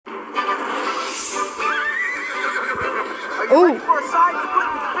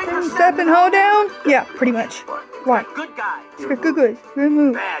Oh. Step and hold down? Yeah, pretty much. Why? Good guys. Good guys. Good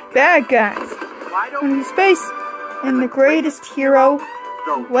move. Bad guys. Into space. And the greatest hero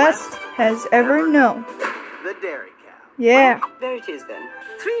the West has ever known. The dairy cow. Yeah. Well, there it is then.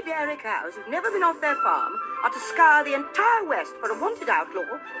 3 dairy cows who've never been off their farm are to scour the entire West for a wanted outlaw,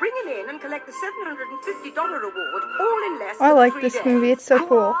 bring him in and collect the $750 reward, all in less than I like 3 this days. movie. It's so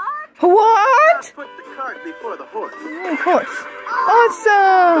cool. What? Put the cart before the horse. Oh, horse. So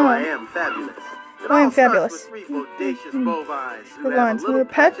I Awesome. am fabulous. It I am all starts fabulous. with 3 bodacious bovines who The have lines a move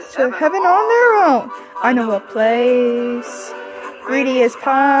little pets to heaven on their own. I know a place greedy as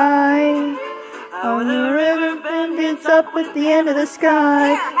pie. On the river bend, it's up at the end of the sky.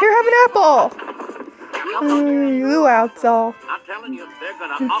 Here, have an apple. You outlaw. I'm telling you, they're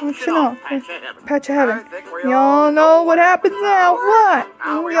gonna Auction off. Patch of heaven. Y'all know what happens now. What?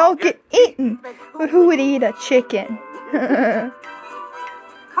 We all get eaten. But who would eat a chicken? Come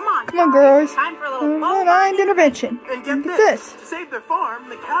on, girls. Time for a little Mind intervention. And Get get this. To save their farm,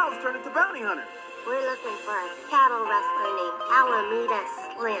 the cows turn into bounty hunters. We're looking for a cattle rustler named Alameda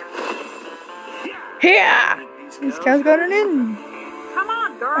Slim. Here! These cows got it in. Come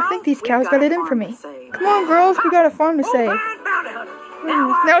on, girls. I think these cows got it in for me. Come on, girls. We got a farm to save.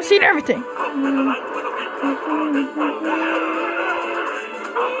 Now I've seen everything.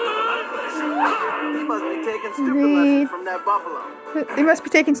 He must be taking stupid lessons from that buffalo. They must be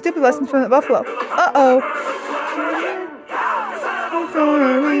taking stupid lessons from the buffalo. Uh-oh.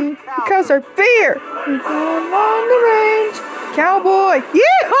 The cows are fair. I'm on the range. Cowboy.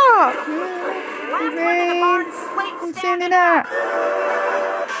 Yeehaw! I'm sending out.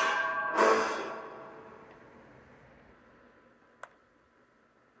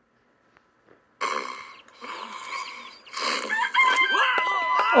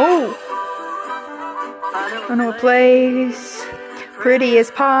 Oh. I know a place pretty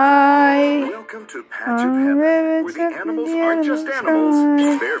as pie. Welcome to Patch of Heaven, where the animals aren't just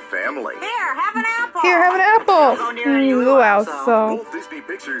animals, they're family. Here, have an apple. Here, have an apple. You out, so. Walt Disney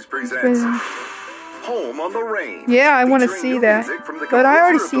Pictures presents Home on the Range. Yeah, I want to featuring see new that. music from the But I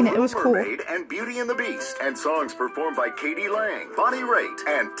already composer seen of it. The It was Little cool. Mermaid and Beauty and the Beast, and songs performed by Katie Lang, Bonnie Raitt,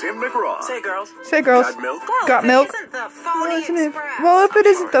 and Tim McGraw. Say, girls. Say, girls. Got milk? Got milk? Isn't the phony Isn't it? express? Well, if it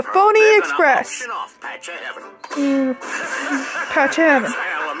isn't the phony They're gonna express. auction off Patch of Heaven. Patch of heaven.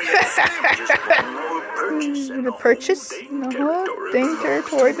 Alameda Slim just won no purchase, and The purchase, whole the whole territory dang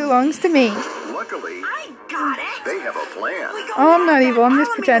territory belongs to me. Luckily, I got it. they have a plan. We go Oh, I'm not down evil, I'm just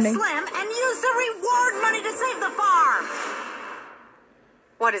Alameda pretending. Slim and use the reward money to save the farm.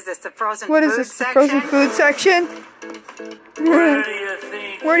 What is this, the frozen What is food this, the section? frozen food section? Where do you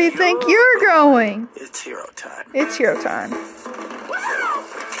think? Where do you think you're going? It's hero time. It's hero time.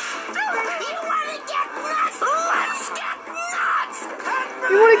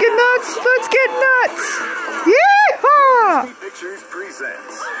 You want to get nuts? Let's get nuts! Yeehaw! Disney Pictures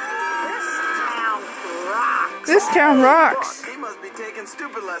presents This town rocks. He must be taking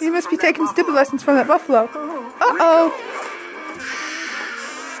stupid lessons. You must be from that taking stupid buffalo. lessons from that buffalo. Uh-oh.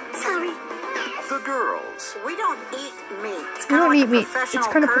 Sorry. The Girls We don't eat meat. It's We don't eat meat. It's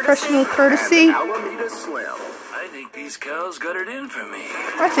kind of professional courtesy. and Alameda Slim. I think these cows got it in for me.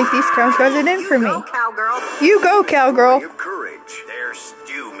 I think these cows got it in for me. Go, cowgirl. You go, cowgirl. Story of courage. There's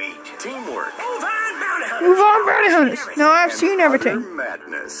stew meat. Teamwork. Move on, bounty hunters. Move on, bounty hunters. No, I've and seen utter everything.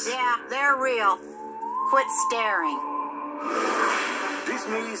 madness. Yeah, they're real. Quit staring.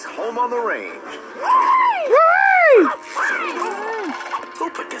 Disney's Home on the Range. Whee! Who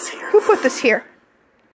put this here? Who put this here?